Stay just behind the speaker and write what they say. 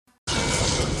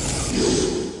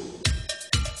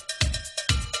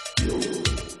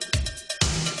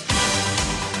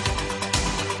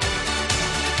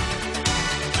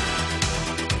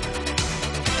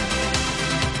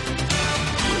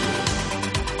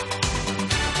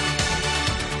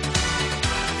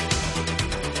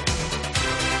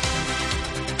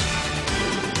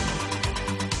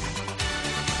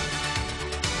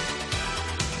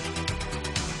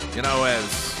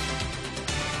As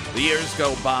the years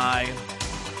go by,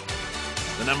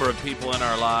 the number of people in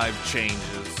our lives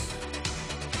changes.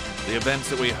 The events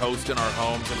that we host in our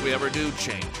homes, if we ever do,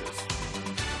 changes.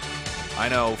 I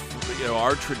know,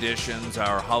 our traditions,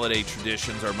 our holiday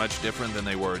traditions are much different than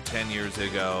they were 10 years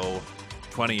ago,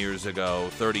 20 years ago,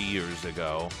 30 years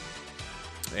ago.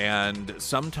 And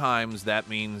sometimes that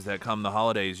means that come the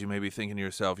holidays, you may be thinking to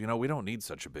yourself, we don't need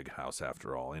such a big house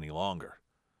after all any longer.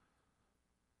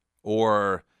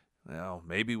 Or,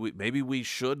 maybe we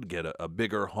should get a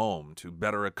bigger home to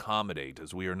better accommodate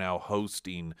as we are now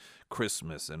hosting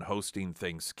Christmas and hosting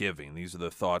Thanksgiving. These are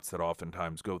the thoughts that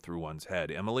oftentimes go through one's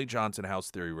head. Emily Johnson, House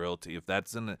Theory Realty, if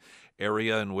that's an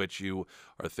area in which you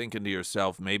are thinking to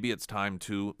yourself, maybe it's time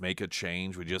to make a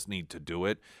change, we just need to do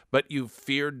it, but you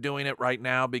feared doing it right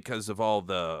now because of all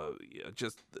the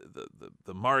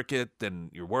market,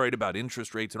 and you're worried about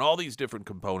interest rates and all these different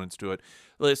components to it,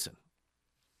 listen.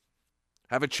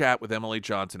 Have a chat with Emily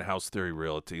Johnson, House Theory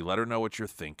Realty. Let her know what you're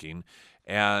thinking,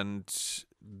 and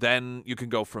then you can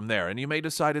go from there. And you may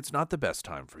decide it's not the best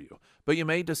time for you, but you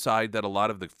may decide that a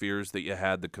lot of the fears that you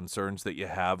had, the concerns that you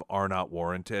have, are not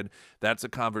warranted. That's a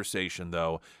conversation,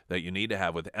 though, that you need to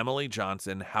have with Emily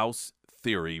Johnson, House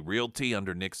Theory Realty,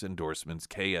 under Nick's endorsements,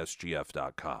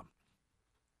 ksgf.com.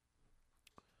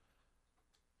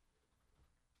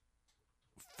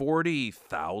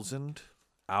 40,000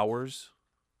 hours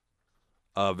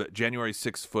of January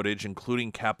 6th footage,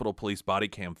 including Capitol Police body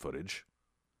cam footage,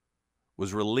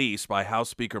 was released by House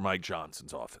Speaker Mike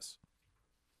Johnson's office.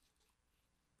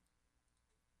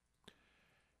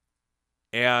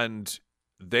 And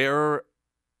there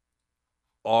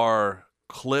are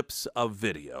clips of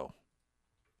video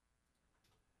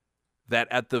that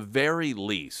at the very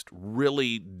least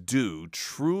really do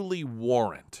truly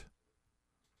warrant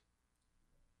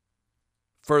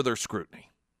further scrutiny.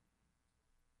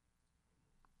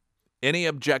 Any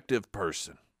objective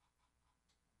person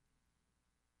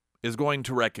is going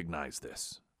to recognize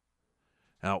this.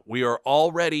 Now, we are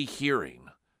already hearing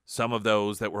some of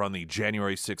those that were on the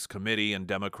January 6th committee and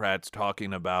Democrats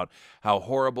talking about how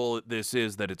horrible this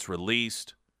is that it's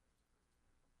released.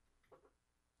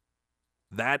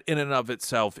 That in and of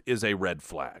itself is a red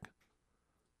flag.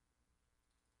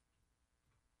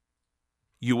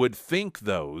 You would think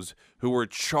those who were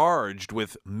charged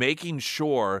with making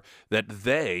sure that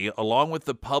they, along with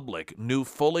the public, knew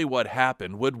fully what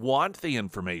happened would want the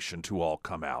information to all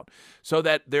come out so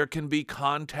that there can be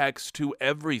context to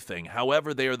everything.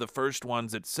 However, they are the first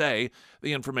ones that say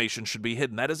the information should be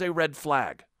hidden. That is a red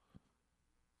flag.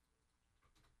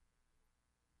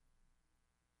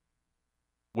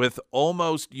 With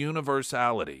almost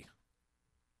universality,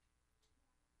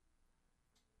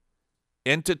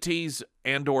 entities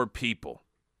and or people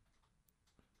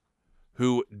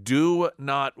who do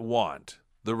not want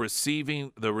the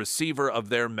receiver of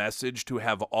their message to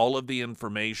have all of the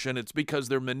information, it's because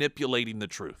they're manipulating the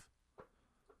truth.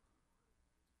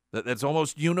 That's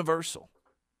almost universal.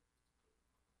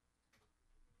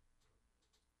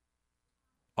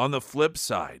 On the flip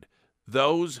side,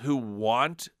 those who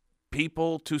want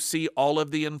people to see all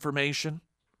of the information,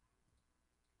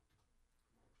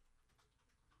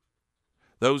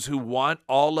 those who want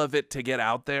all of it to get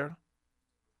out there,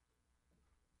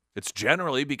 it's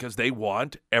generally because they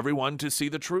want everyone to see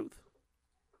the truth.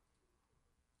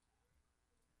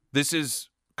 This is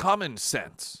common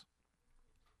sense.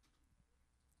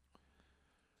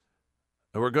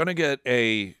 We're going to get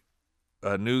a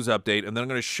news update, and then I'm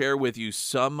going to share with you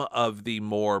some of the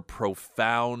more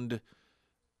profound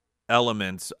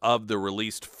elements of the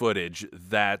released footage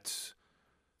that,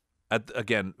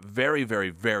 again, very, very,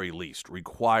 very least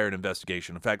required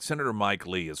investigation. In fact, Senator Mike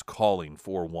Lee is calling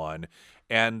for one,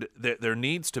 and there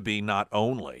needs to be not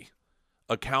only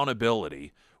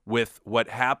accountability with what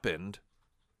happened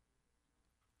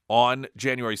on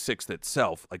January 6th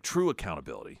itself, like true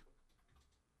accountability,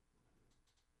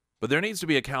 but there needs to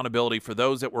be accountability for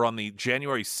those that were on the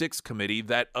January 6th committee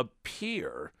that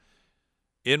appear,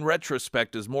 in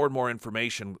retrospect, as more and more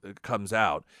information comes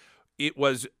out, it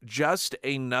was just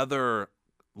another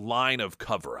line of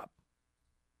cover-up.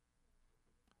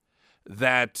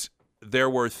 That there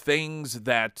were things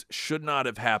that should not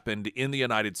have happened in the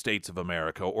United States of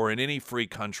America or in any free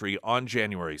country on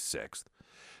January 6th.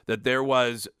 That there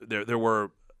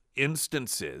were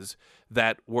instances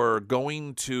that were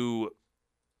going to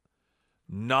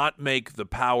not make the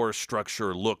power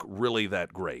structure look really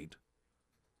that great.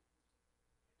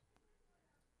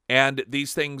 And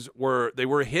these things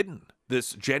were hidden.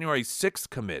 This January 6th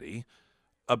committee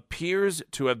appears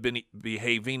to have been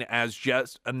behaving as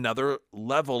just another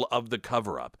level of the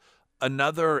cover-up,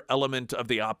 another element of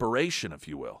the operation, if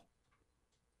you will.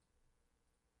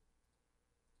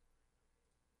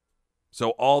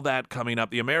 So all that coming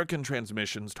up. The American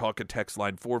Transmissions Talk and Text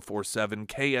Line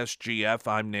 447-KSGF.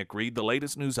 I'm Nick Reed. The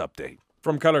latest news update.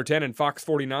 From Color 10 and Fox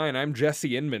 49, I'm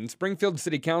Jesse Inman. Springfield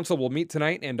City Council will meet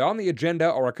tonight, and on the agenda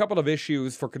are a couple of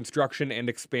issues for construction and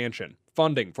expansion.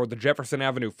 Funding for the Jefferson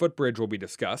Avenue footbridge will be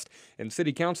discussed, and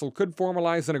City Council could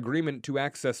formalize an agreement to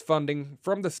access funding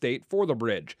from the state for the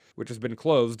bridge, which has been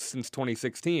closed since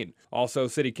 2016. Also,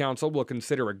 City Council will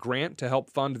consider a grant to help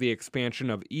fund the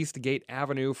expansion of Eastgate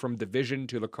Avenue from Division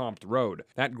to Lecomte Road.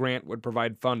 That grant would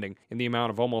provide funding in the amount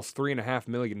of almost $3.5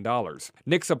 million.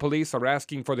 Nixa police are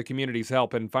asking for the community's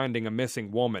help in finding a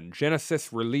missing woman.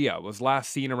 Genesis Relia was last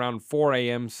seen around 4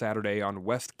 a.m. Saturday on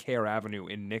West Care Avenue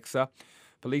in Nixa.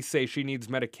 Police say she needs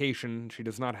medication she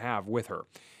does not have with her.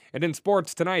 And in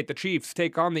sports tonight, the Chiefs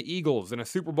take on the Eagles in a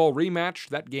Super Bowl rematch.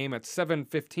 That game at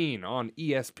 7:15 on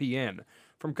ESPN.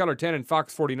 From Color 10 and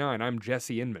Fox 49, I'm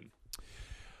Jesse Inman.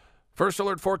 First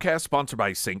Alert Forecast sponsored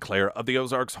by St. Clair of the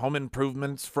Ozarks Home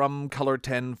Improvements. From Color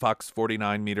 10, Fox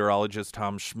 49 meteorologist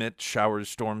Tom Schmidt. Showers,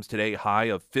 storms today, high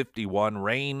of 51.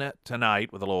 Rain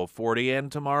tonight with a low of 40.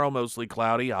 And tomorrow, mostly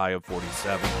cloudy, high of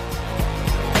 47.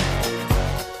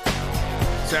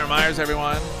 Sarah Myers,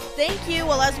 everyone. Thank you.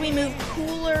 Well, as we move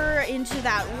cooler into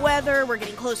that weather, we're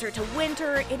getting closer to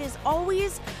winter. It is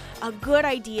always a good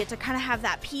idea to kind of have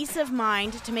that peace of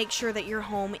mind to make sure that your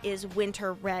home is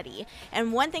winter ready.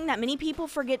 And one thing that many people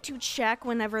forget to check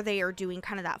whenever they are doing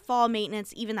kind of that fall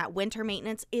maintenance, even that winter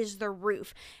maintenance, is the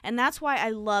roof. And that's why I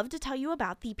love to tell you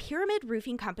about the Pyramid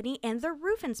Roofing Company and their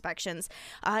roof inspections.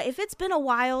 If it's been a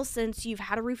while since you've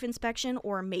had a roof inspection,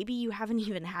 or maybe you haven't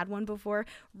even had one before,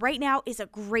 right now is a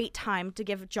great time to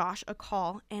give Josh a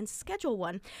call and schedule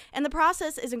one. And the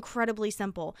process is incredibly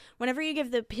simple. Whenever you give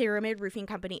the Pyramid Roofing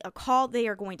Company a call, they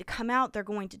are going to come out, they're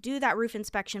going to do that roof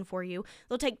inspection for you.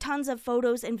 They'll take tons of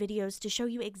photos and videos to show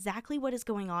you exactly what is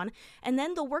going on, and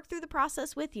then they'll work through the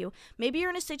process with you. Maybe you're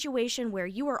in a situation where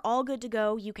you are all good to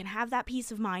go, you can have that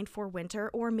peace of mind for winter,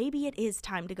 or maybe it is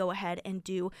time to go ahead and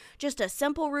do just a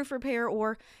simple roof repair,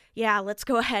 or let's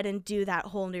go ahead and do that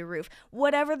whole new roof.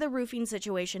 Whatever the roofing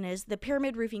situation is, the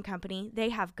Pyramid Roofing Company, they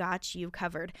have got you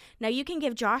covered. Now, you can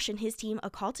give Josh and his team a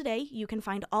call today. You can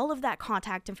find all of that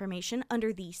contact information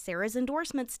under the Sarah's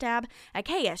Endorsements tab at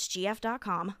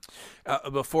ksgf.com.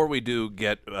 Before we do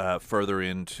get further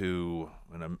into,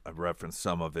 and I referenced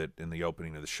some of it in the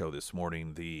opening of the show this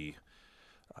morning, the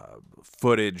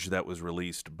footage that was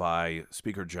released by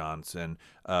Speaker Johnson.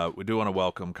 We do want to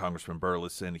welcome Congressman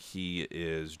Burlison. He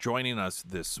is joining us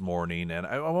this morning, and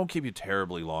I won't keep you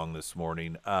terribly long this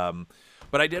morning,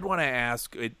 but I did want to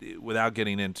ask, without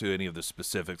getting into any of the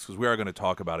specifics, because we are going to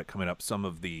talk about it coming up, some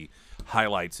of the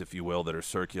highlights, if you will, that are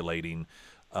circulating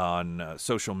on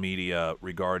social media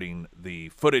regarding the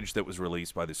footage that was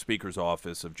released by the Speaker's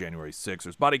office of January 6th.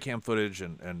 There's body cam footage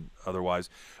and otherwise.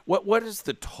 What is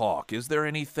the talk? Is there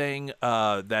anything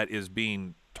that is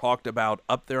being talked about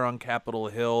up there on Capitol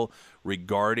Hill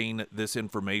regarding this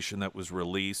information that was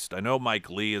released? I know Mike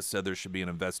Lee has said there should be an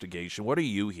investigation. What are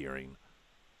you hearing?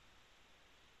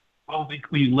 Well,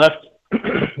 we left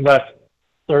last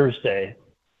Thursday.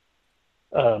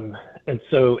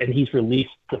 And he's released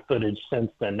the footage since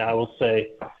then. Now, I will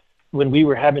say, when we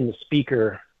were having the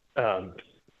speaker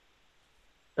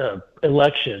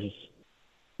elections,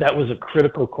 that was a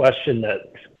critical question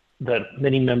that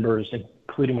many members,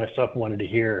 including myself, wanted to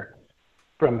hear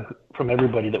from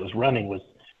everybody that was running was,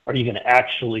 are you going to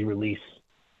actually release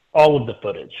all of the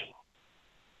footage?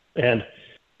 And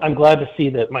I'm glad to see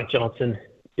that Mike Johnson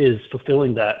is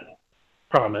fulfilling that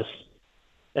promise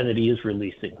and that he is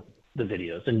releasing the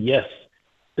videos. And yes,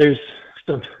 there's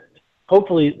some,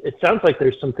 hopefully it sounds like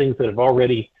there's some things that have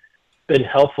already been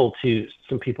helpful to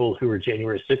some people who are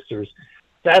January 6ers.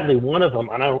 Sadly, one of them,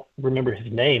 and I don't remember his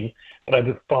name, but I've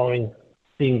been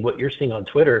seeing what you're seeing on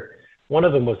Twitter. One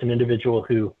of them was an individual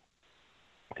who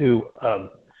was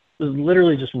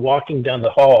literally just walking down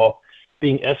the hall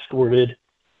being escorted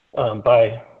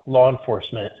by law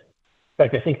enforcement. In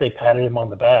fact, I think they patted him on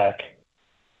the back,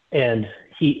 and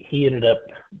he ended up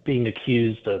being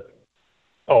accused of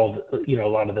a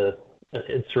lot of the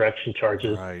insurrection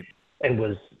charges, right,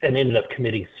 and ended up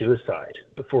committing suicide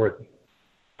before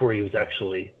he was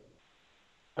actually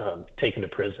taken to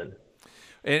prison.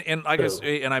 And I guess,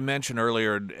 and I mentioned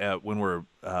earlier when we're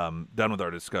done with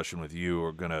our discussion with you,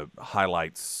 we're going to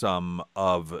highlight some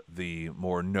of the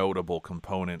more notable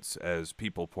components as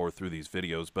people pour through these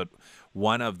videos. But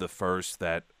one of the first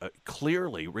that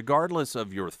clearly, regardless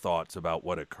of your thoughts about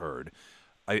what occurred,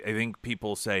 I think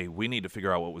people say we need to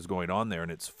figure out what was going on there.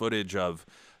 And it's footage of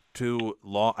two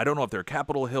law. I don't know if they're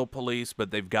Capitol Hill police,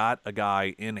 but they've got a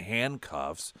guy in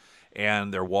handcuffs,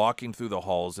 and they're walking through the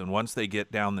halls. And once they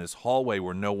get down this hallway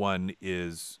where no one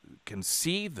can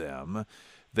see them,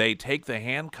 they take the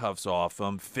handcuffs off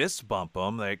him, fist bump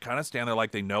him. They kind of stand there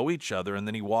like they know each other, and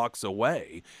then he walks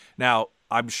away. Now,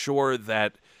 I'm sure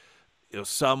that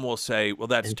some will say, well,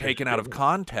 that's taken out of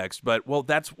context, but,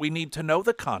 we need to know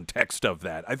the context of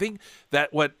that. I think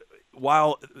that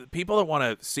while people that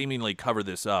want to seemingly cover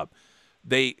this up,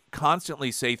 they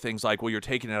constantly say things like, well, you're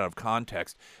taking it out of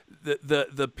context.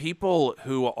 The people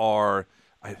who are,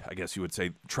 I guess you would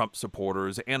say, Trump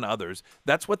supporters and others,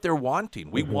 that's what they're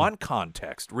wanting. We want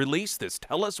context. Release this.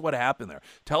 Tell us what happened there.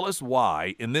 Tell us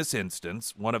why, in this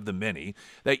instance, one of the many,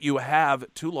 that you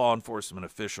have two law enforcement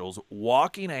officials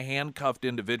walking a handcuffed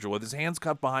individual with his hands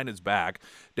cuffed behind his back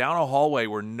down a hallway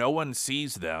where no one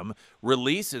sees them,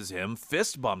 releases him,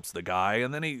 fist bumps the guy,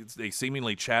 and then they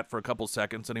seemingly chat for a couple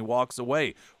seconds and he walks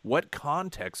away. What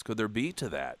context could there be to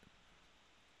that?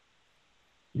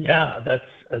 Yeah,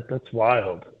 that's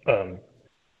wild. And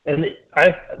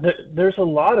there's a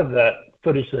lot of that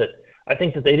footage that I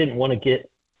think that they didn't want to get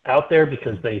out there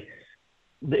because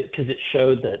it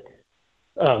showed that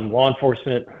law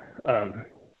enforcement,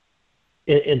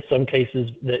 in some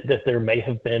cases, that there may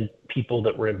have been people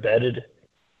that were embedded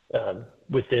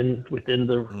within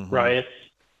the riots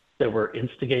that were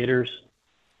instigators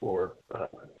or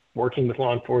working with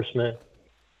law enforcement.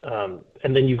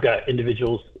 And then you've got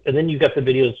individuals, and then you've got the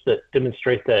videos that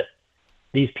demonstrate that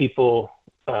these people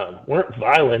weren't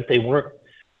violent. They weren't.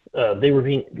 They were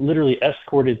being literally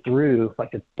escorted through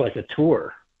like a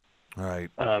tour.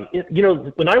 Right.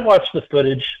 When I watch the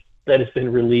footage that has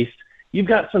been released, you've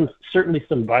got certainly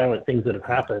some violent things that have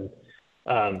happened.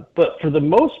 But for the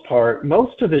most part,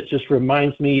 most of it just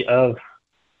reminds me of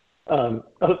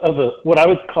what I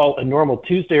would call a normal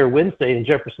Tuesday or Wednesday in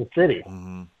Jefferson City.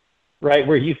 Mm-hmm. Right,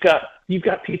 where you've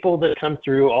got people that come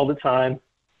through all the time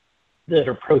that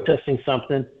are protesting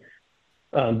something,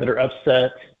 that are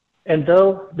upset, and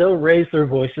they'll raise their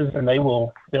voices and they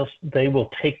will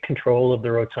take control of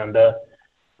the rotunda.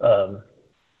 But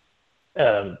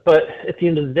at the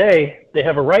end of the day, they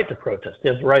have a right to protest. They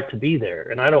have the right to be there,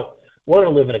 and I don't want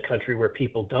to live in a country where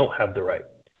people don't have the right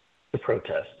to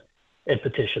protest and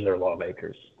petition their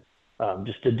lawmakers,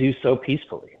 just to do so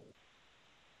peacefully.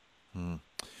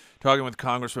 Talking with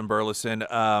Congressman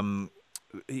Burlison,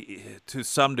 to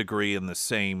some degree in the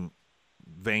same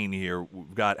vein here,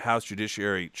 we've got House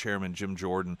Judiciary Chairman Jim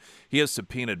Jordan. He has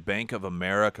subpoenaed Bank of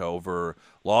America over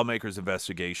lawmakers'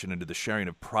 investigation into the sharing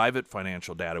of private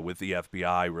financial data with the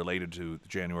FBI related to the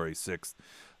January 6th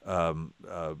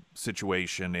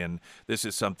situation. And this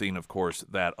is something, of course,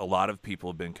 that a lot of people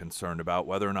have been concerned about,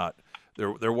 whether or not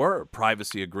there were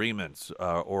privacy agreements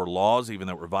or laws even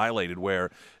that were violated, where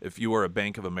if you were a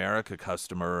Bank of America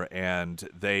customer and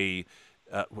they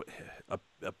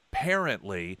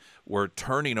apparently were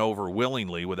turning over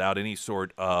willingly without any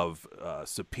sort of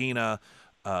subpoena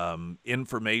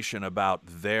information about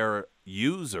their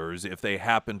users, if they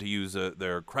happen to use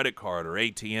their credit card or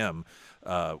ATM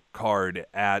card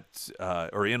at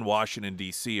or in Washington,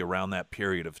 D.C. around that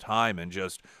period of time, and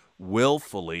just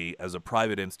willfully, as a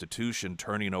private institution,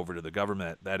 turning over to the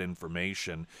government that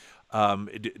information.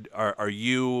 Are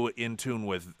you in tune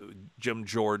with Jim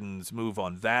Jordan's move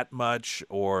on that much,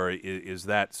 or is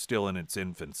that still in its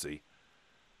infancy?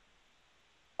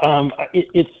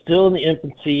 It's still in the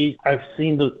infancy. I've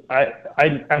seen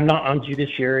I'm not on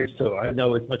Judiciary, so I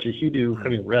know as much as you do,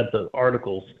 having read the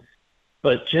articles.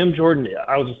 But Jim Jordan,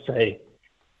 I'll just say,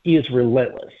 he is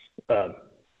relentless.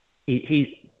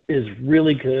 He is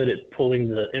really good at pulling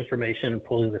the information,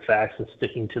 pulling the facts, and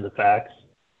sticking to the facts.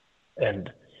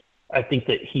 And I think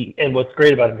that and what's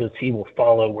great about him is he will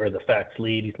follow where the facts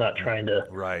lead. He's not trying to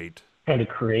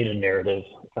create a narrative.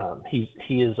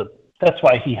 That's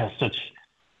why he has such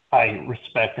high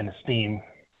respect and esteem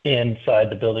inside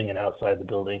the building and outside the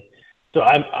building. So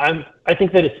I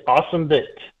think that it's awesome that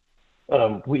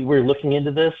we're looking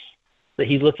into this, that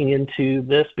he's looking into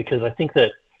this, because I think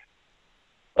that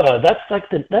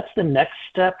that's the next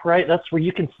step, right? That's where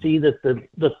you can see that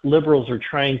the liberals are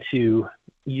trying to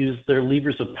use their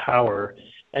levers of power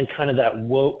and kind of that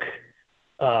woke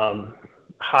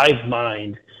hive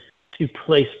mind to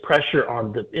place pressure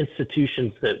on the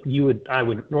institutions that I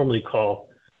would normally call,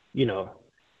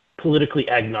 politically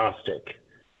agnostic.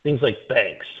 Things like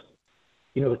banks.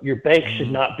 Your bank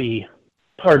should not be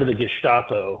part of the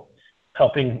Gestapo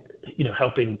helping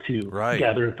to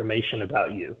gather information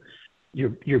about you.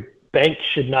 Your bank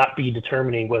should not be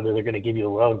determining whether they're going to give you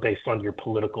a loan based on your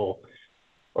political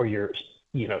or your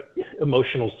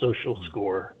emotional social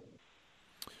score.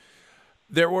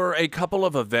 There were a couple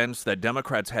of events that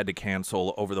Democrats had to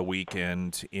cancel over the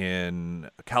weekend in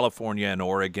California and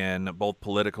Oregon, both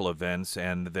political events,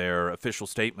 and their official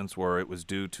statements were it was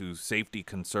due to safety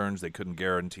concerns. They couldn't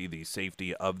guarantee the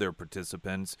safety of their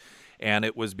participants, and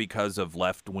it was because of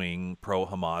left-wing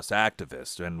pro-Hamas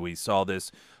activists. And we saw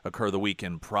this occur the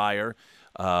weekend prior,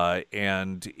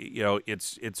 and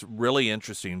it's really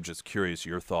interesting. I'm just curious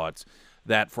your thoughts.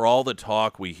 That for all the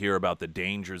talk we hear about the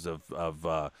dangers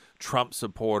of Trump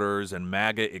supporters and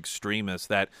MAGA extremists,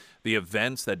 that the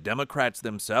events that Democrats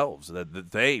themselves,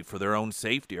 that they, for their own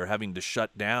safety, are having to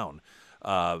shut down,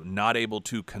 not able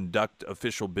to conduct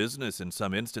official business in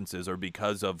some instances, are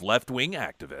because of left-wing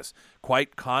activists,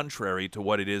 quite contrary to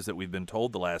what it is that we've been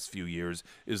told the last few years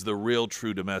is the real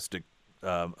true domestic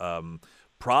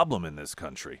problem in this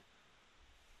country.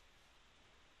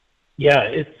 Yeah,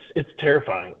 it's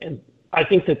terrifying. And I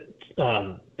think that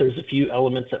there's a few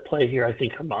elements at play here. I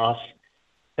think Hamas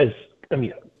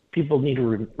people need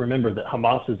to remember that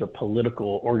Hamas is a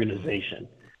political organization.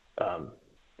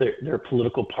 They're a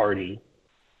political party,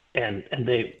 and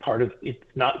they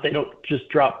don't just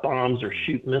drop bombs or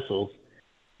shoot missiles.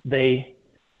 They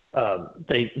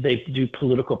do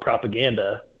political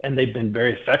propaganda, and they've been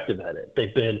very effective at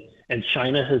it. And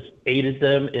China has aided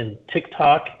them in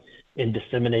TikTok in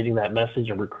disseminating that message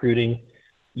and recruiting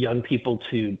young people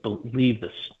to believe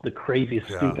the craziest,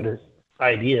 stupidest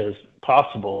ideas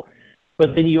possible.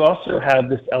 But then you also have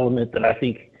this element that I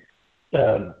think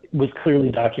was clearly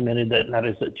documented, and that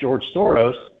is that George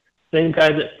Soros, same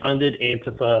guy that funded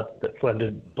Antifa, that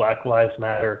funded Black Lives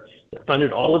Matter, that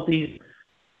funded all of the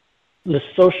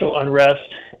social unrest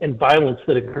and violence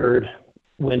that occurred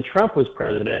when Trump was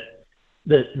president,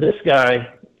 that this guy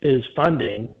is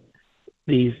funding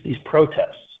these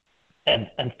protests and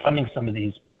funding some of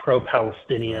these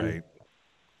pro-Palestinian, right,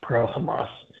 pro-Hamas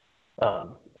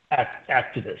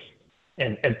activists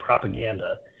and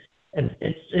propaganda. And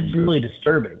it's really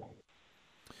disturbing.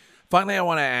 Finally, I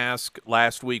want to ask,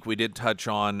 last week we did touch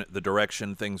on the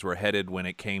direction things were headed when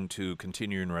it came to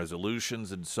continuing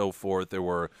resolutions and so forth. There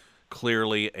were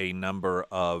clearly a number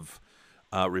of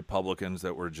Republicans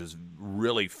that were just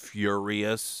really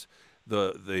furious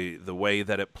the way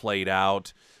that it played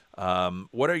out.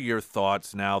 What are your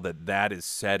thoughts now that that is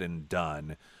said and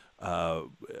done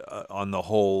on the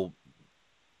whole,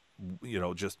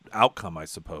 just outcome, I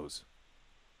suppose?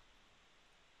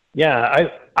 Yeah,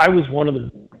 I was one of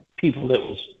the people that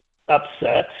was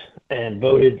upset and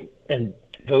voted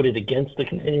against the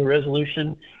continuing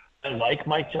resolution. I like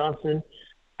Mike Johnson.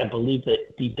 I believe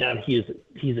that deep down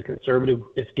he's a conservative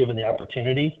if given the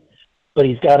opportunity, but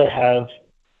he's got to have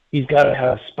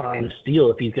spine of steel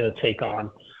if he's going to take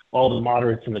on all the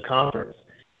moderates in the conference.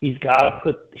 He's got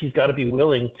to be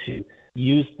willing to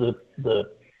use the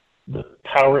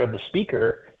power of the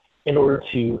speaker in order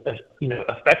to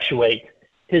effectuate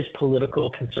his political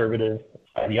conservative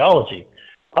ideology.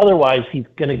 Otherwise, he's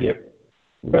going to get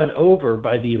run over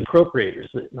by the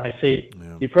appropriators. And I say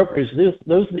the appropriators;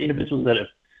 those are the individuals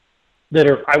that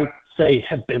are I would say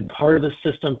have been part of the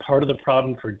system, part of the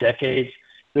problem for decades.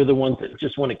 They're the ones that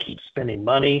just want to keep spending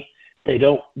money. They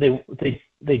don't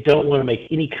want to make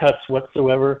any cuts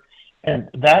whatsoever. And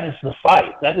that is the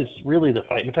fight. That is really the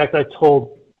fight. In fact, I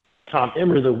told Tom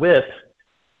Emmer, the whip,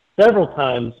 several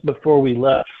times before we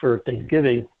left for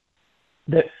Thanksgiving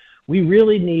that we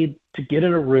really need to get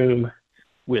in a room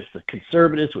with the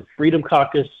conservatives, with Freedom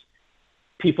Caucus,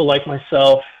 people like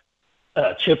myself,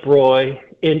 Chip Roy,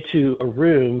 into a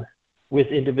room with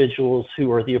individuals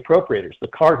who are the appropriators, the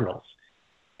cardinals,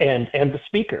 and the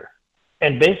speaker,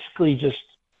 and basically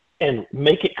and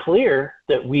make it clear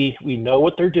that we know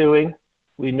what they're doing.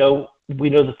 We know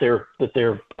that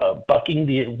they're bucking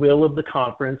the will of the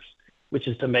conference, which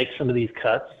is to make some of these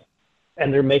cuts,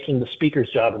 and they're making the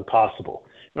speaker's job impossible.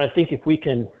 And I think if we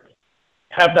can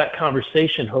have that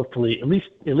conversation, hopefully, at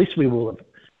least we will have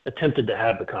attempted to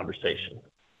have the conversation.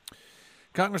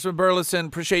 Congressman Burlison,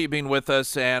 appreciate you being with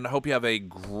us, and hope you have a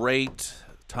great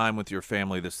time with your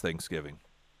family this Thanksgiving.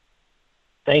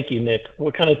 Thank you, Nick.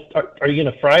 What kind of are you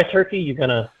going to fry a turkey? You going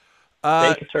to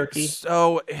bake a turkey?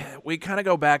 So we kind of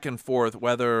go back and forth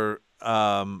whether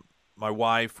my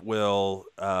wife will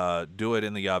do it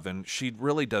in the oven. She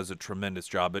really does a tremendous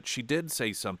job, but she did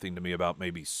say something to me about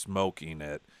maybe smoking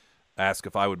it, ask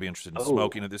if I would be interested in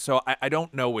smoking it. So I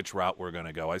don't know which route we're going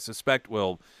to go. I suspect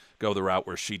we'll go the route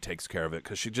where she takes care of it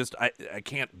because I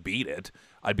can't beat it.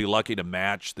 I'd be lucky to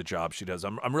match the job she does.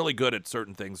 I'm really good at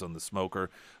certain things on the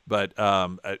smoker, but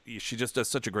she just does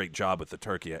such a great job with the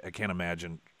turkey. I can't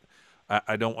imagine.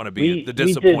 I don't want to be the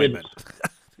disappointment.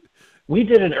 We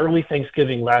did an early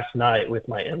Thanksgiving last night with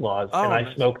my in-laws, and I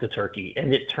nice. smoked the turkey,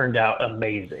 and it turned out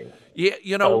amazing. Yeah,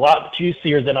 A lot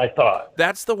juicier than I thought.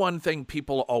 That's the one thing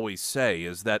people always say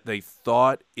is that they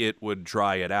thought it would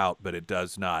dry it out, but it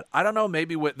does not. I don't know,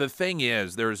 maybe the thing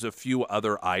is there's a few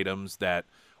other items that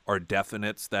are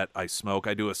definites that I smoke.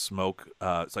 I do a smoke,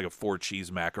 it's like a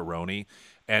 4-cheese macaroni.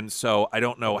 And so I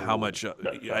don't know how much,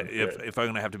 if I'm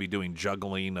going to have to be doing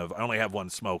juggling of, I only have one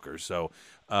smoker. So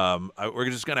we're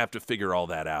just going to have to figure all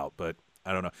that out. But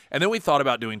I don't know. And then we thought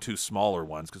about doing 2 smaller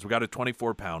ones because we got a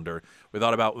 24-pounder. We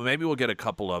thought about maybe we'll get a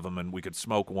couple of them and we could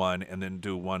smoke one and then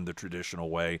do one the traditional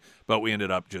way. But we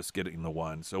ended up just getting the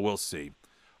one. So we'll see.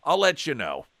 I'll let you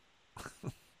know.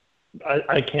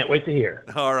 I can't wait to hear.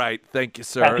 All right. Thank you,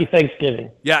 sir. Happy Thanksgiving.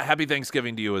 Yeah, happy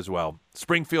Thanksgiving to you as well.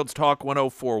 Springfield's Talk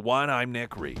 1041. I'm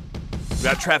Nick Reed. We've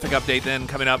got a traffic update then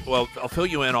coming up. Well, I'll fill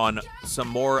you in on some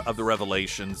more of the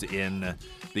revelations in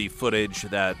the footage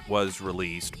that was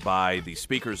released by the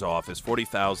Speaker's office,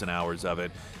 40,000 hours of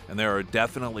it. And there are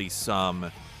definitely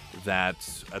some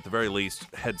that, at the very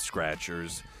least, head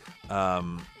scratchers.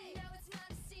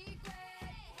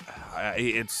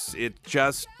 It's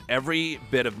just every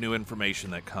bit of new information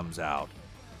that comes out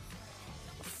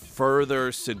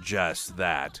further suggests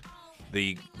that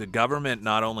the government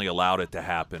not only allowed it to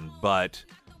happen, but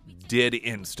did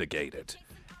instigate it.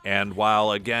 And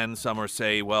while, again, some are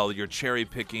say, well, you're cherry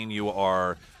picking, you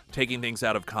are taking things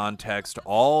out of context,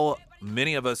 all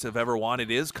many of us have ever wanted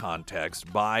is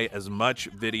context. Buy as much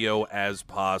video as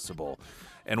possible.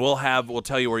 And we'll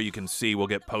tell you where you can see. We'll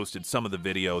get posted some of the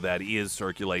video that is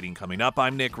circulating coming up.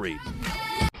 I'm Nick Reed.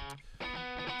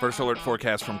 First alert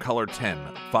forecast from Color 10.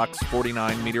 Fox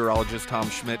 49 meteorologist Tom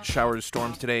Schmidt. Showers,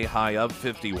 storms today, high of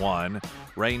 51.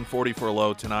 Rain 40 for a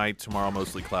low tonight. Tomorrow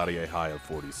mostly cloudy, a high of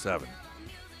 47.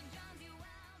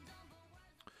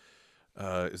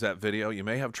 Is that video? You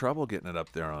may have trouble getting it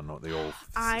up there on the old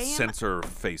censor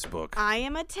Facebook. I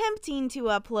am attempting to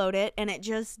upload it, and it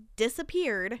just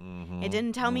disappeared. It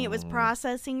didn't tell me it was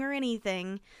processing or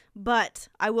anything, but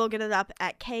I will get it up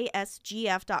at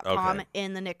ksgf.com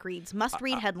in the Nick Reed's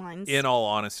must-read headlines. In all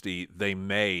honesty, they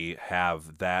may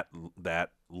have that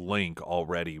link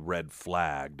already red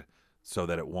flagged so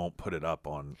that it won't put it up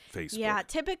on Facebook. Yeah,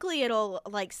 typically it'll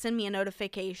send me a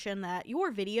notification that your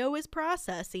video is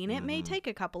processing. It may take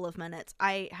a couple of minutes.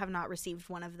 I have not received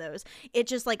one of those. It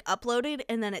just uploaded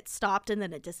and then it stopped and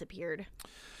then it disappeared.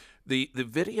 The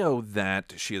video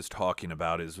that she is talking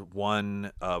about is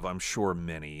one of, I'm sure,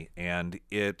 many, and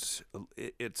it's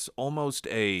almost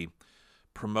a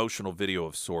promotional video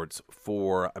of sorts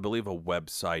for, I believe, a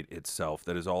website itself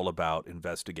that is all about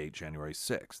investigate January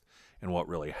 6th and what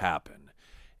really happened.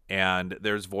 And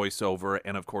there's voiceover,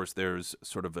 and of course there's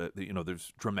sort of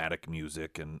there's dramatic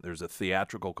music, and there's a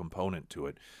theatrical component to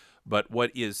it. But what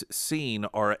is seen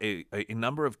are a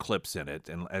number of clips in it,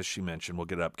 and as she mentioned, we'll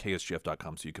get it up,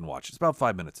 ksgf.com, so you can watch. It's about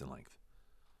 5 minutes in length.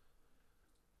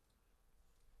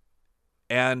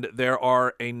 And there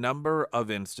are a number of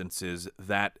instances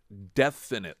that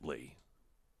definitely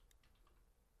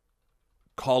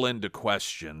call into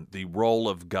question the role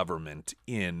of government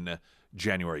in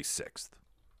January 6th.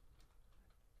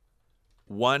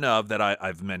 One of that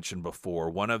I've mentioned before,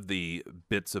 one of the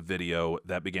bits of video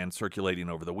that began circulating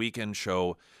over the weekend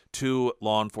show 2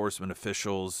 law enforcement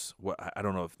officials. I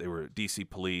don't know if they were D.C.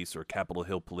 police or Capitol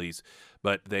Hill police,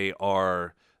 but they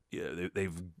are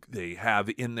they have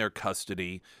in their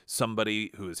custody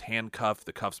somebody who is handcuffed,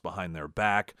 the cuffs behind their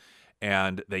back,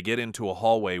 and they get into a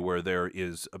hallway where there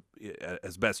is,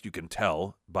 as best you can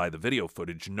tell by the video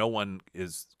footage, no one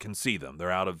can see them.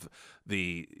 They're out of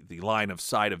the line of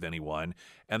sight of anyone,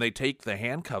 and they take the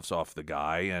handcuffs off the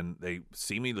guy, and they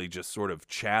seemingly just sort of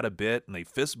chat a bit, and they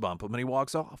fist bump him, and he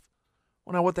walks off.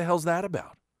 Well, now what the hell's that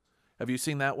about? Have you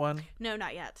seen that one? No,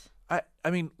 not yet. I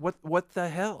mean, what the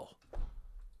hell?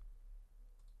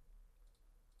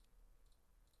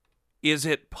 Is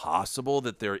it possible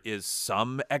that there is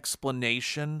some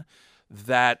explanation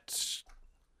that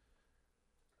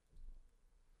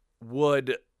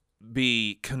would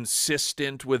be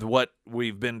consistent with what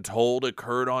we've been told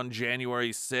occurred on January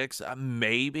 6th?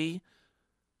 Maybe.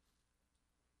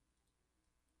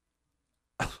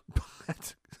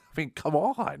 But, I mean, come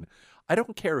on. I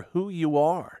don't care who you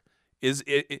are. Is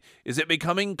it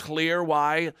becoming clear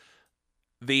why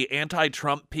the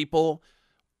anti-Trump people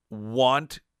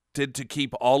wanted to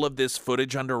keep all of this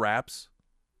footage under wraps?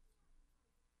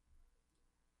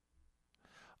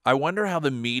 I wonder how the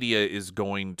media is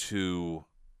going to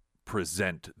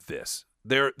present this.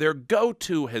 Their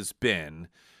go-to has been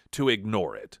to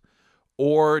ignore it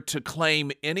or to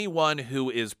claim anyone who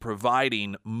is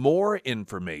providing more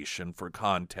information for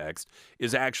context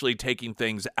is actually taking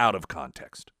things out of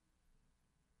context,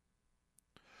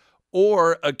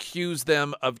 or accuse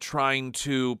them of trying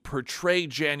to portray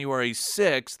January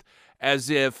 6th as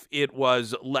if it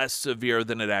was less severe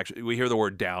than it actually. We hear the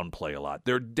word downplay a lot.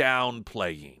 They're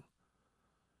downplaying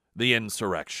the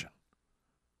insurrection.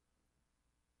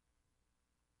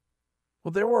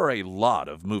 Well, there were a lot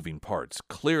of moving parts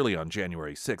clearly on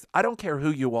January 6th. I don't care who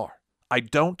you are. I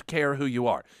don't care who you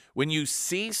are. When you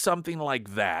see something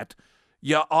like that,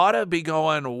 you ought to be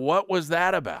going, what was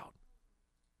that about?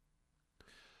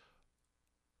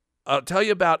 I'll tell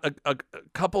you about a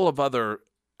couple of other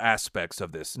aspects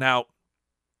of this. Now,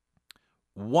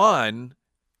 one,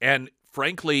 and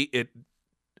frankly,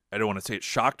 I don't want to say it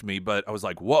shocked me, but I was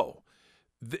like, whoa.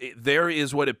 There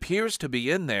is what appears to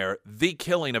be in there, the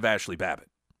killing of Ashley Babbitt.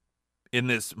 In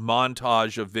this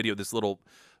montage of video, this little,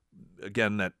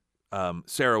 again, that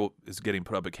Sarah is getting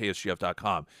put up at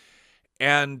ksgf.com.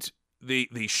 And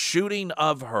the shooting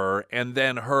of her, and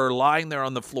then her lying there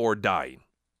on the floor dying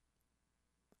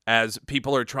as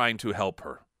people are trying to help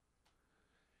her.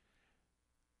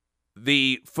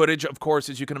 The footage, of course,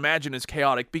 as you can imagine, is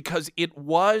chaotic because it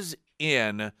was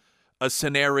in a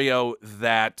scenario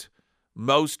that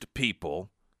most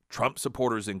people, Trump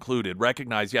supporters included,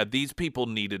 recognize, yeah, these people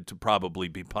needed to probably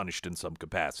be punished in some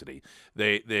capacity.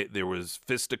 There was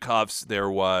fisticuffs,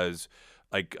 there was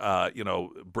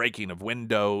breaking of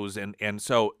windows, and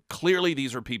so clearly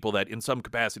these are people that in some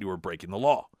capacity were breaking the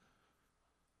law.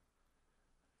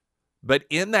 But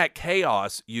in that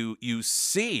chaos, you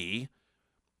see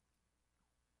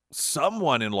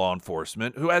someone in law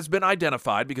enforcement who has been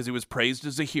identified because he was praised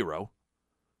as a hero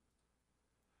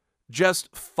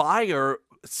just fire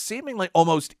seemingly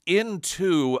almost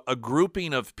into a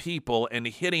grouping of people and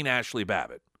hitting Ashley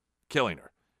Babbitt, killing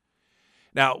her.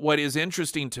 Now, what is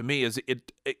interesting to me is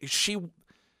she,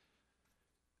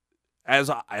 as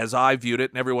I viewed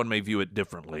it, and everyone may view it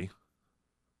differently.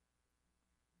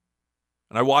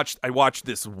 And I watched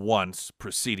this once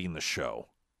preceding the show.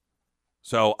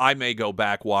 So I may go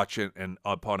back, watch it, and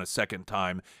upon a second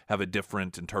time have a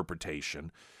different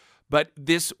interpretation. But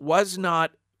this was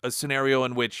not a scenario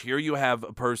in which here you have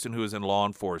a person who is in law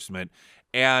enforcement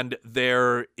and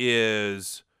there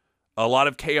is a lot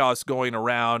of chaos going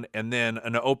around and then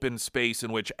an open space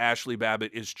in which Ashley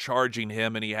Babbitt is charging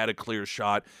him and he had a clear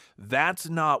shot. That's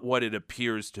not what it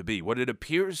appears to be. What it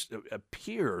appears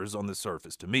on the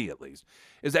surface, to me at least,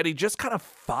 is that he just kind of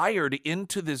fired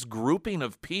into this grouping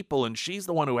of people and she's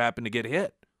the one who happened to get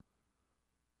hit.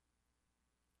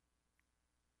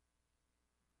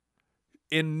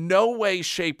 In no way,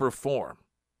 shape, or form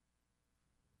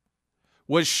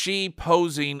was she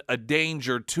posing a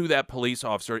danger to that police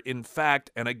officer. In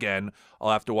fact, and again,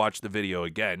 I'll have to watch the video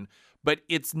again, but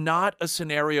it's not a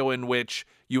scenario in which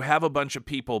you have a bunch of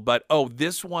people, but,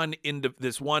 this one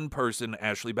person,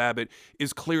 Ashley Babbitt,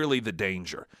 is clearly the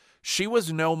danger. She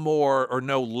was no more or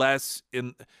no less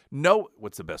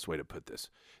what's the best way to put this?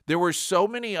 There were so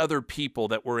many other people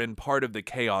that were in part of the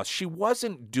chaos. She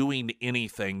wasn't doing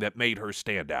anything that made her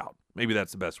stand out. Maybe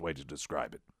that's the best way to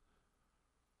describe it.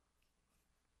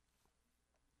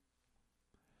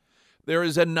 There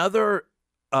is another,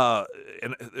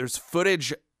 and there's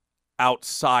footage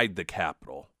outside the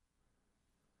Capitol.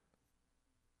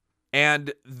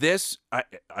 And this,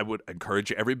 I would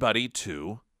encourage everybody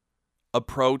to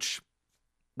approach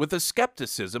with a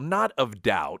skepticism, not of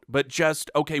doubt, but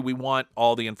just, okay, we want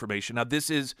all the information. Now, this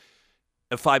is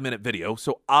a 5-minute video,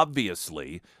 so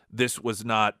obviously this was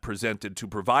not presented to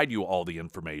provide you all the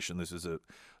information. This is a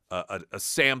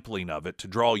sampling of it to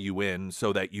draw you in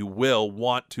so that you will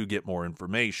want to get more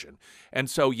information. And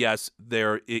so, yes,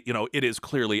 it is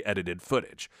clearly edited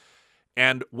footage.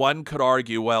 And one could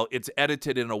argue, well, it's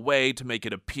edited in a way to make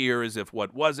it appear as if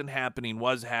what wasn't happening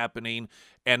was happening.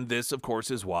 And this, of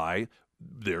course, is why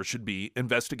there should be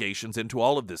investigations into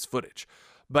all of this footage.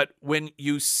 But when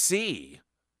you see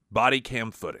body cam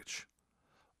footage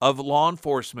of law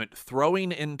enforcement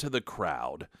throwing into the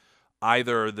crowd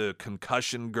either the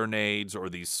concussion grenades or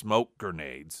these smoke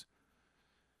grenades,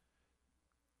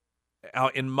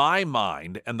 in my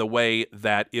mind and the way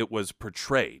that it was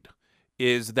portrayed,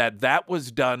 is that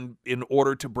was done in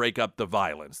order to break up the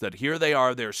violence. That here they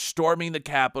are, they're storming the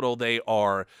Capitol, they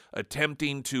are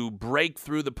attempting to break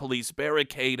through the police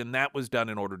barricade, and that was done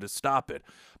in order to stop it.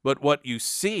 But what you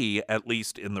see, at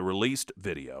least in the released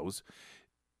videos,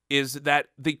 is that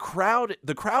the crowd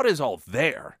is all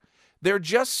there. They're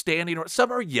just standing, or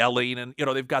some are yelling, and,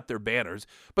 they've got their banners.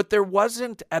 But there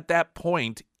wasn't, at that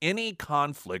point, any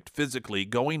conflict physically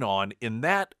going on in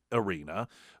that arena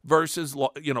versus,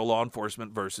 law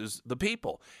enforcement versus the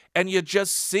people. And you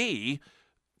just see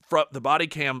from the body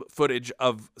cam footage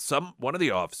of one of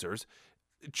the officers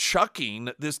chucking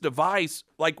this device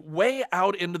like way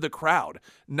out into the crowd,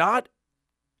 not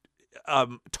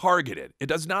targeted. It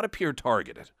does not appear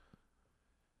targeted.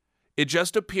 It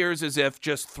just appears as if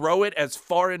just throw it as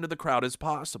far into the crowd as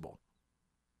possible.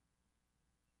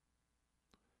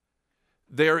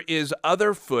 There is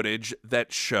other footage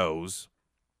that shows,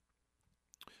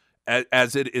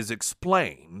 as it is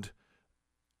explained,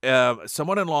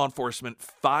 someone in law enforcement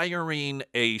firing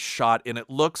a shot, and it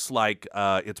looks like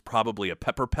it's probably a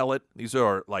pepper pellet. These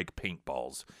are like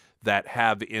paintballs that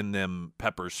have in them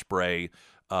pepper spray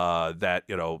that,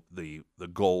 the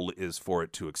goal is for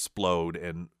it to explode,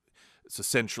 and it's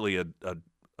essentially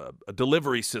a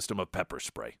delivery system of pepper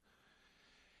spray.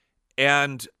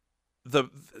 And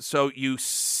so you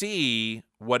see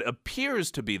what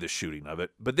appears to be the shooting of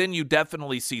it, but then you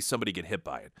definitely see somebody get hit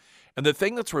by it. And the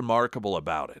thing that's remarkable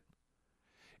about it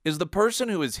is the person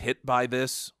who is hit by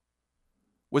this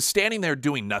was standing there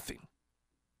doing nothing.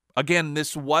 Again,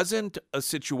 this wasn't a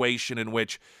situation in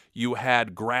which you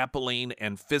had grappling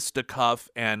and fisticuff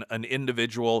and an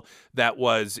individual that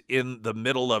was in the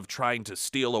middle of trying to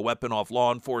steal a weapon off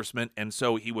law enforcement, and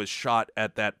so he was shot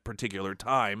at that particular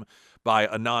time by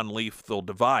a non-lethal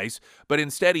device. But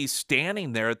instead, he's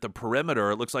standing there at the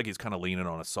perimeter. It looks like he's kind of leaning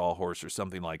on a sawhorse or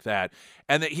something like that.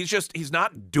 And that he's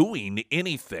not doing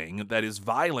anything that is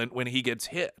violent when he gets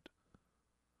hit.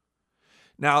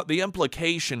 Now, the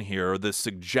implication here, the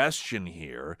suggestion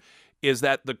here, is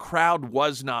that the crowd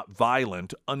was not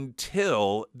violent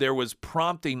until there was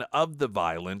prompting of the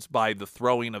violence by the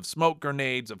throwing of smoke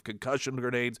grenades, of concussion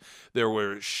grenades. There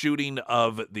were shooting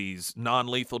of these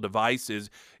non-lethal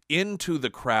devices into the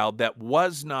crowd that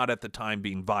was not at the time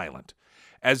being violent,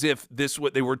 as if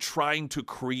they were trying to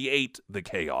create the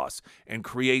chaos and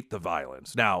create the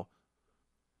violence. Now,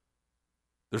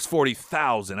 there's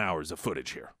 40,000 hours of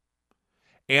footage here.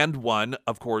 And one,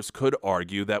 of course, could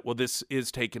argue that, well, this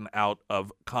is taken out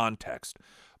of context.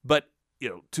 But,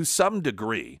 to some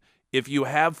degree, if you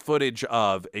have footage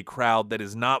of a crowd that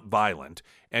is not violent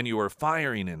and you are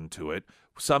firing into it,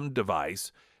 some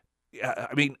device,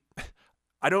 I mean,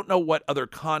 I don't know what other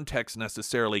context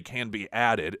necessarily can be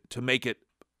added to make it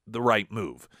the right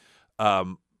move.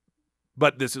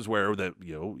 But this is where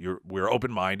we're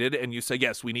open-minded and you say,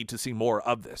 yes, we need to see more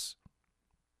of this.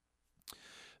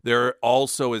 There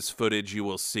also is footage you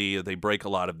will see, they break a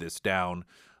lot of this down,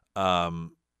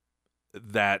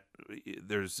 that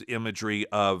there's imagery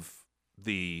of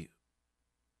the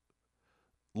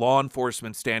law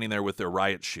enforcement standing there with their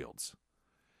riot shields.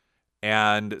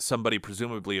 And somebody,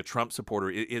 presumably a Trump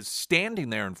supporter, is standing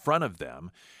there in front of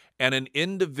them, and an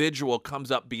individual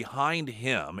comes up behind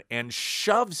him and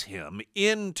shoves him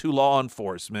into law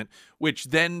enforcement, which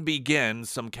then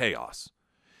begins some chaos.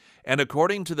 And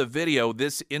according to the video,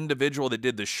 this individual that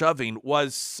did the shoving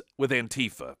was with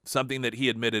Antifa, something that he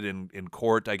admitted in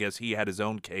court. I guess he had his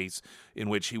own case in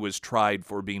which he was tried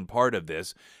for being part of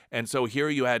this. And so here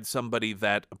you had somebody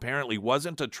that apparently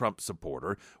wasn't a Trump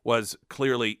supporter, was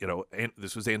clearly,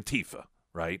 this was Antifa,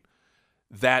 right?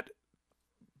 That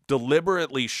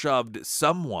deliberately shoved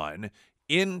someone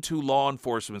into law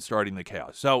enforcement, starting the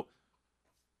chaos. So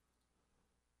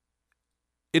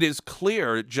it is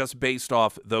clear, just based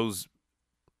off those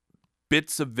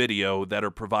bits of video that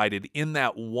are provided in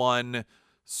that one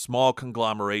small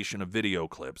conglomeration of video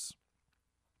clips,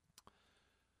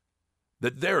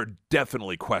 that there are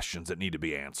definitely questions that need to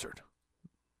be answered.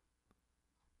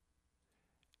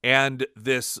 And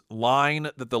this line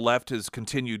that the left has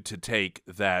continued to take,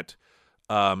 that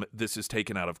this is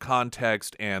taken out of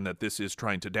context and that this is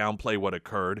trying to downplay what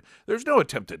occurred, there's no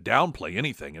attempt to downplay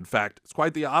anything. In fact, it's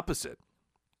quite the opposite.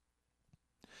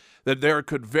 That there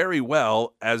could very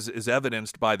well, as is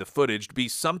evidenced by the footage, be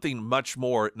something much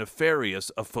more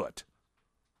nefarious afoot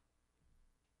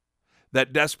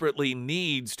that desperately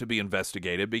needs to be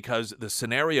investigated, because the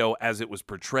scenario as it was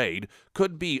portrayed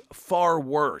could be far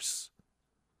worse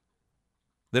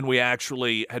than we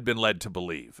actually had been led to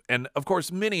believe. And, of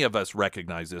course, many of us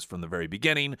recognize this from the very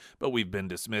beginning, but we've been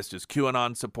dismissed as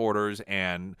QAnon supporters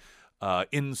and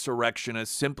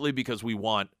insurrectionists simply because we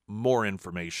want more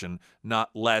information,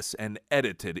 not less, and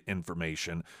edited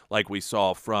information like we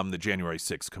saw from the January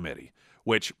 6th committee,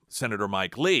 which Senator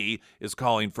Mike Lee is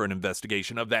calling for an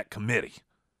investigation of that committee,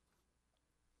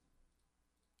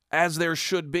 as there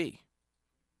should be.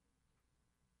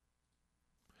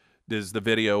 Is the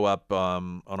video up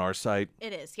on our site?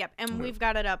 It is, yep. And we've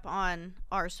got it up on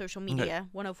our social media,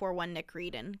 1041 Nick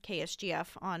Reed and KSGF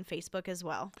on Facebook as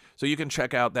well. So you can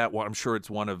check out that one. I'm sure it's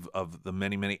one of the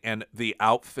many, many. And the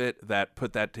outfit that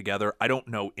put that together, I don't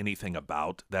know anything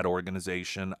about that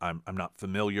organization. I'm not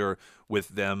familiar with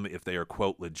them, if they are,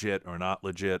 quote, legit or not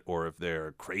legit, or if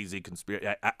they're crazy conspiracy.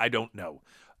 I don't know.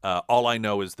 All I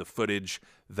know is the footage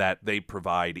that they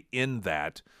provide in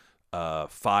that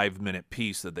 5-minute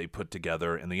piece that they put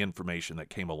together and the information that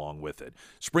came along with it.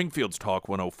 Springfield's Talk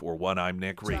 1041. I'm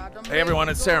Nick Reed. Hey, everyone.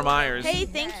 It's Sarah Myers. Hey,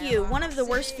 thank you. One of the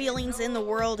worst feelings in the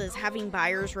world is having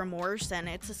buyer's remorse, and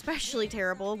it's especially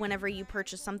terrible whenever you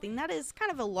purchase something that is kind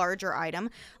of a larger item,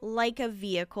 like a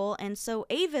vehicle. And so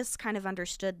Avis kind of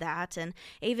understood that, and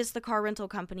Avis, the car rental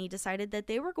company, decided that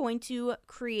they were going to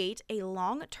create a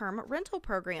long-term rental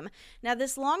program. Now,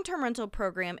 this long-term rental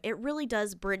program, it really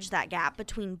does bridge that gap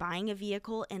between buying a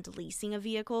vehicle and leasing a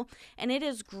vehicle, and it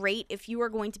is great if you are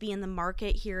going to be in the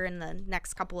market here in the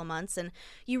next couple of months and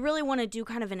you really want to do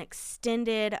kind of an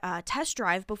extended test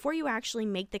drive before you actually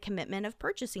make the commitment of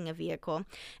purchasing a vehicle.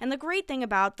 And the great thing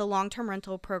about the long-term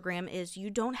rental program is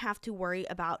you don't have to worry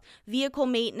about vehicle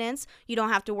maintenance, you don't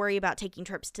have to worry about taking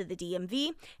trips to the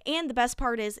DMV, and the best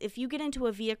part is if you get into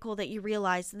a vehicle that you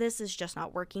realize this is just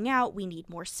not working out, we need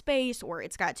more space, or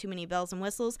it's got too many bells and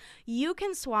whistles, you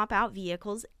can swap out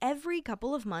vehicles every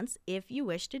couple of months if you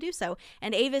wish to do so.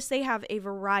 And Avis, they have a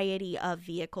variety of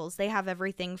vehicles. They have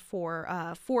everything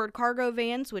for Ford cargo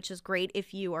vans, which is great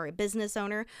if you are a business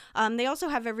owner. They also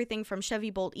have everything from Chevy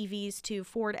Bolt EVs to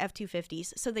Ford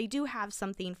F-250s. So they do have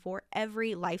something for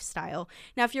every lifestyle.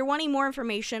 Now, if you're wanting more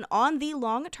information on the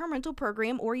long-term rental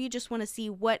program, or you just want to see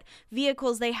what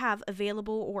vehicles they have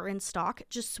available or in stock,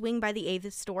 just swing by the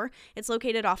Avis store. It's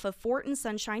located off of Fort and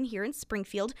Sunshine here in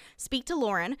Springfield. Speak to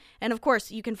Lauren. And of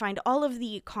course, you can find all of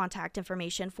the contact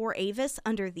information for Avis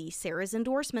under the Sarah's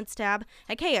Endorsements tab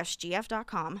at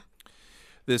ksgf.com.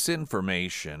 This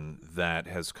information that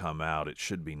has come out, it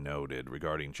should be noted,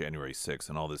 regarding January 6th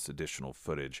and all this additional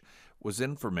footage, was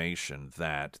information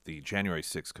that the January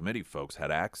 6th committee folks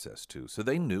had access to. So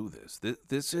they knew this.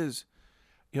 This is,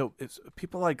 it's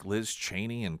people like Liz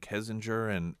Cheney and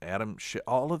Kessinger and Adam Schiff,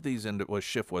 all of these,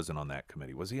 Schiff wasn't on that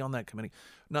committee. Was he on that committee?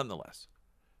 Nonetheless,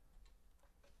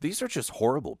 these are just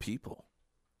horrible people.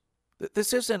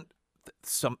 This isn't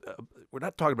we're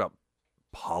not talking about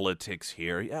politics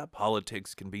here. Yeah,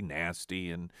 politics can be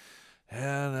nasty and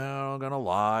they're going to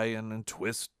lie and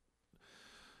twist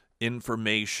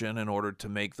information in order to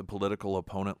make the political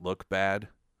opponent look bad.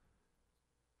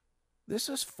 This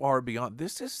is far beyond.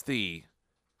 This is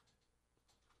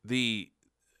the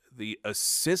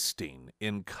assisting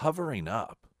in covering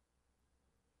up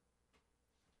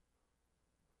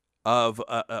of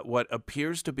what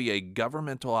appears to be a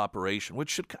governmental operation,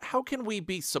 how can we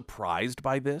be surprised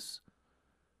by this?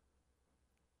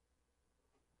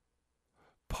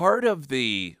 Part of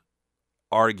the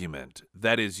argument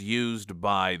that is used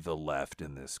by the left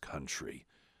in this country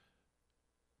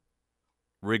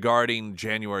regarding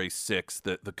January 6th,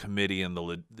 the committee and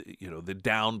the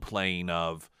downplaying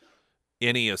of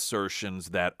any assertions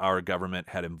that our government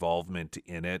had involvement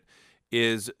in it,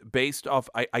 is based off,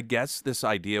 I guess, this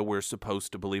idea we're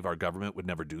supposed to believe our government would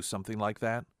never do something like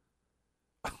that.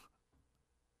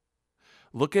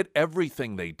 Look at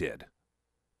everything they did,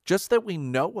 just that we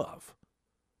know of,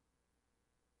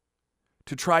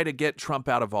 to try to get Trump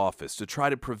out of office, to try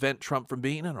to prevent Trump from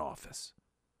being in office.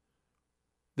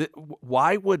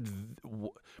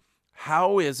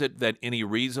 How is it that any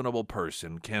reasonable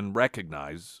person can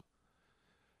recognize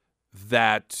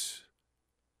that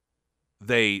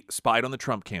they spied on the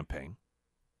Trump campaign?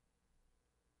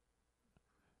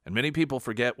 And many people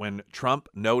forget when Trump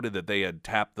noted that they had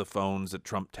tapped the phones at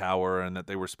Trump Tower and that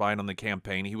they were spying on the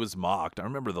campaign, he was mocked. I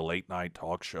remember the late night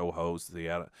talk show hosts,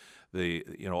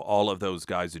 all of those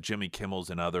guys, the Jimmy Kimmels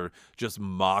and other, just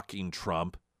mocking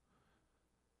Trump.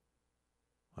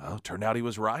 Well, it turned out he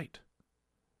was right.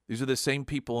 These are the same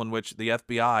people in which the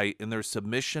FBI, in their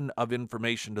submission of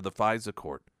information to the FISA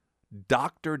court,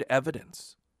 doctored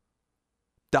evidence.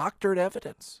 Doctored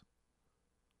evidence.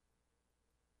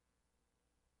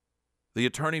 The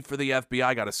attorney for the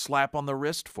FBI got a slap on the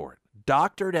wrist for it.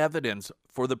 Doctored evidence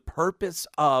for the purpose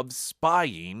of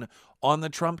spying on the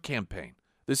Trump campaign.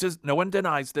 No one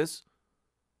denies this.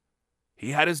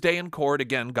 He had his day in court,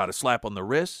 again, got a slap on the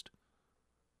wrist.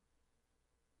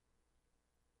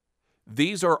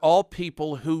 These are all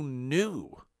people who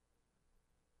knew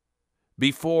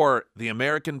before the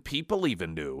American people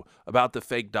even knew about the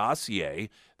fake dossier,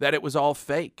 that it was all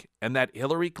fake and that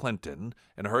Hillary Clinton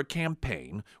and her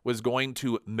campaign was going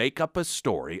to make up a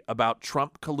story about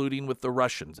Trump colluding with the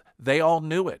Russians. They all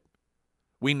knew it.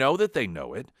 We know that they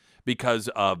know it because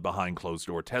of behind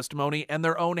closed-door testimony and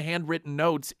their own handwritten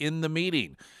notes in the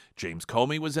meeting. James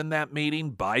Comey was in that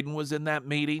meeting. Biden was in that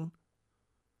meeting.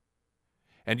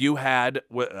 And you had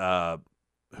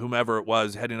whomever it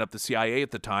was heading up the CIA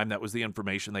at the time. That was the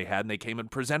information they had, and they came and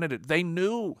presented it. They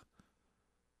knew.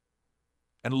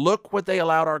 And look what they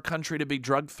allowed our country to be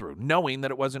drugged through, knowing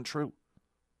that it wasn't true.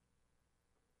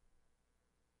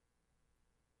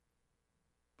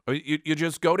 You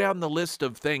just go down the list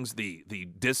of things, the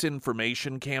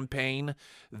disinformation campaign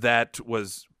that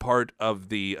was part of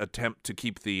the attempt to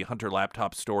keep the Hunter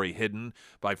laptop story hidden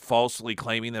by falsely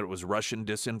claiming that it was Russian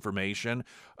disinformation.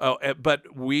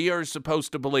 But we are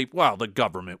supposed to believe, well, the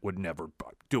government would never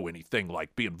do anything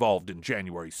like be involved in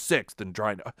January 6th and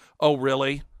trying to, oh,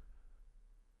 really?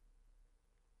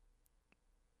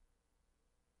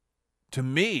 To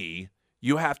me,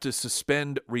 you have to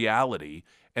suspend reality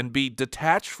and be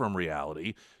detached from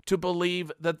reality to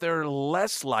believe that they're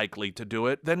less likely to do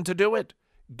it than to do it,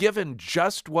 given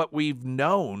just what we've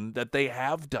known that they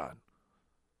have done.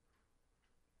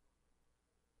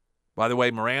 By the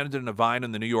way, Miranda Devine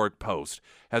in the New York Post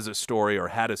has a story, or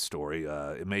had a story,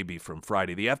 it may be from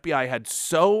Friday. The FBI had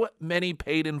so many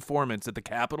paid informants at the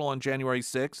Capitol on January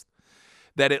 6th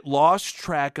that it lost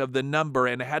track of the number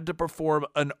and had to perform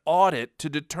an audit to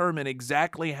determine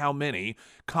exactly how many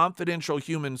confidential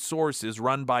human sources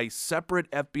run by separate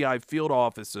FBI field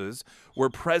offices were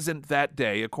present that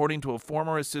day, according to a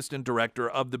former assistant director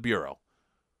of the Bureau.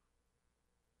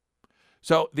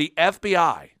 So the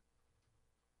FBI,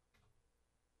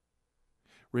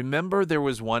 remember there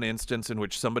was one instance in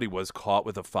which somebody was caught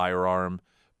with a firearm,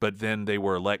 but then they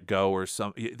were let go, or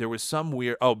there was some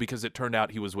weird, because it turned out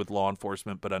he was with law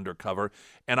enforcement but undercover.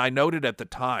 And I noted at the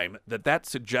time that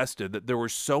suggested that there were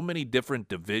so many different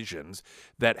divisions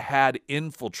that had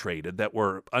infiltrated, that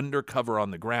were undercover on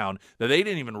the ground, that they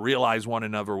didn't even realize one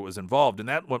another was involved. And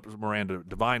that's what Miranda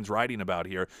Devine's writing about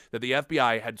here, that the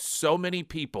FBI had so many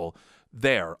people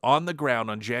there on the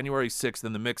ground on January 6th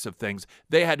in the mix of things,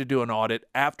 they had to do an audit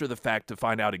after the fact to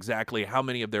find out exactly how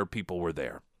many of their people were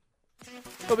there.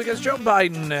 Well, because Joe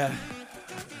Biden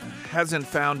hasn't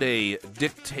found a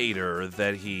dictator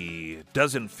that he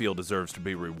doesn't feel deserves to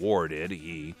be rewarded,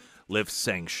 he lifts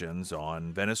sanctions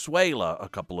on Venezuela a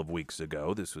couple of weeks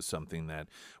ago. This was something that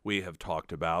we have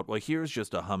talked about. Well, here's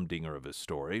just a humdinger of a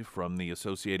story from the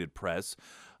Associated Press.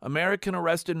 American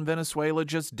arrested in Venezuela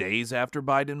just days after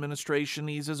Biden administration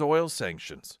eases oil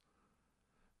sanctions.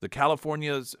 The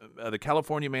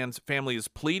California man's family is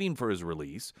pleading for his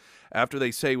release after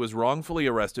they say he was wrongfully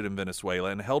arrested in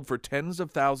Venezuela and held for tens of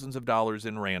thousands of dollars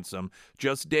in ransom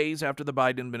just days after the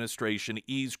Biden administration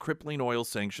eased crippling oil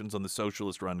sanctions on the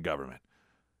socialist-run government.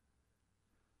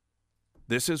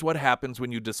 This is what happens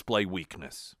when you display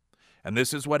weakness. And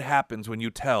this is what happens when you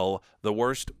tell the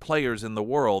worst players in the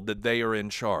world that they are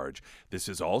in charge. This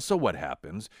is also what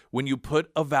happens when you put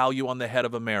a value on the head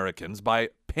of Americans by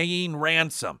paying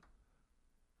ransom.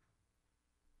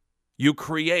 You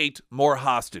create more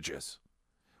hostages,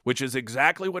 which is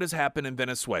exactly what has happened in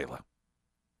Venezuela.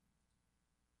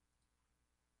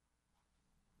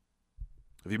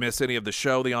 If you miss any of the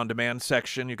show, the on-demand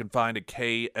section you can find at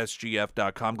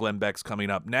ksgf.com. Glenn Beck's coming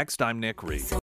up next. I'm Nick Reed.